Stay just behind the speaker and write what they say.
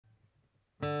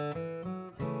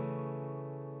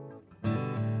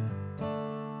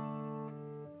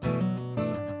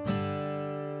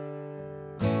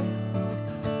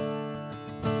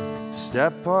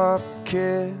Step up,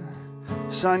 kid,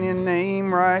 sign your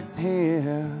name right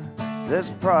here.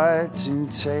 There's pride to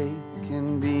take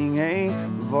in being a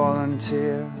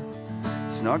volunteer.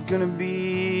 It's not gonna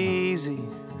be easy,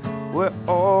 we're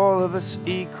all of us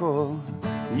equal.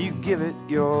 You give it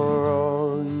your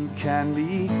all, you can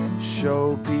be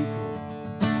show people.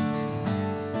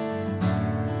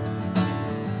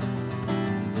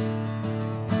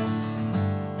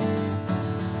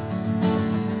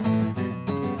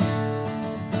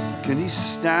 Can you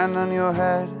stand on your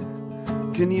head?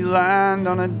 Can you land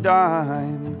on a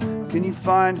dime? Can you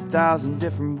find 1,000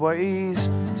 different ways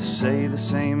to say the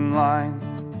same line?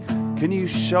 Can you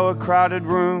show a crowded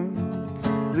room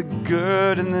the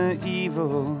good and the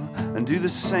evil, and do the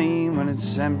same when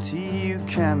it's empty? You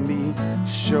can be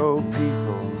show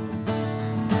people.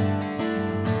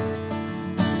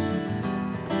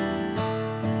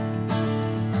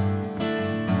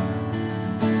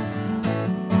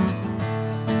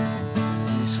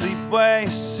 Where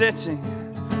you're sitting,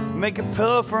 make a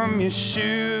pillow from your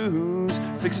shoes,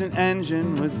 fix an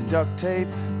engine with duct tape,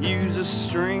 use a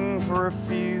string for a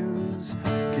fuse.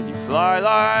 Can you fly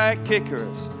like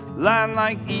Icarus, land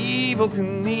like Evel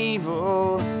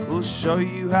Knievel? We'll show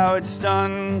you how it's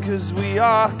done, 'cause we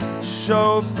are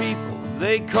show people.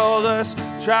 They called us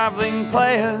traveling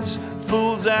players,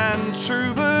 fools and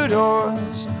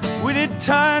troubadours. We did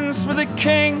tons for the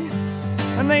king,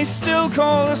 and they still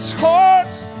call us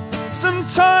whores.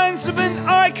 Sometimes we've been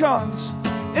icons,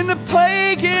 in the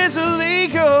plague is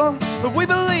illegal, but we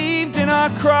believed in our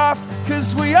craft,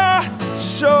 'cause we are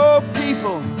show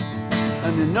people.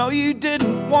 And I know you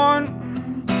didn't want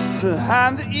the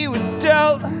hand that you were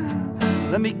dealt.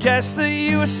 Let me guess that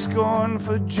you were scorned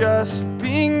for just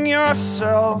being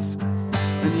yourself.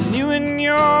 And you knew in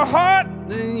your heart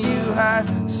that you had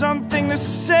something to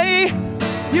say.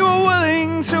 You were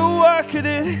willing to work at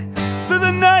it, through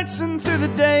the nights and through the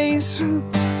days,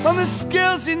 on the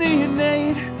skills you knew you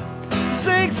need.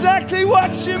 Say exactly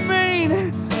what you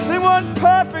mean. They weren't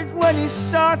perfect when you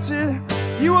started.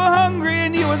 You were hungry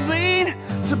and you were lean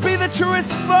to be the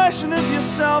truest version of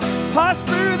yourself. Pass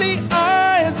through the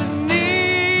eye of the needle.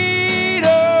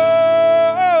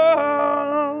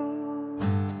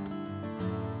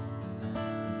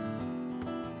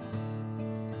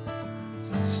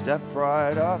 So step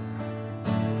right up,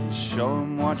 show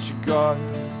them what you got.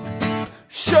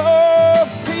 Show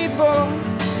people,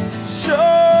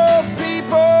 show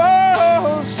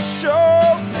people,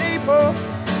 show people,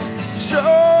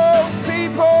 show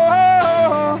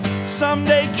people.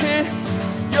 Someday, kid,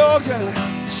 you're gonna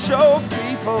show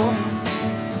people.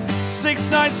 6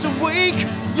 nights a week,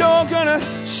 you're gonna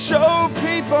show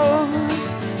people.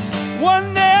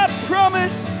 One day, I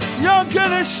promise, you're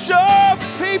gonna show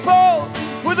people.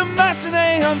 With a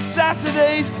matinee on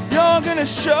Saturdays, you're gonna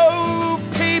show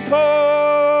people.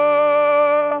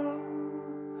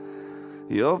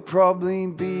 You'll probably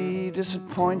be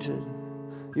disappointed,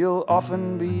 you'll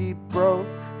often be broke,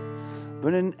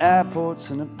 but in airports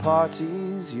and at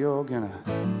parties, you're gonna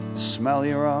smell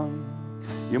your own.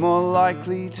 You're more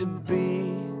likely to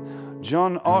be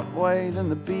John Otway than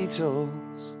the Beatles,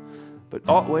 but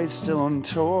Otway's still on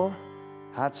tour.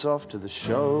 Hats off to the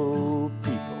show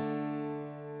people.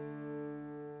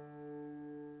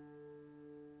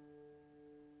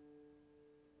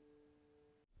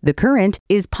 The Current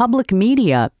is public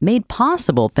media made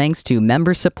possible thanks to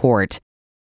member support.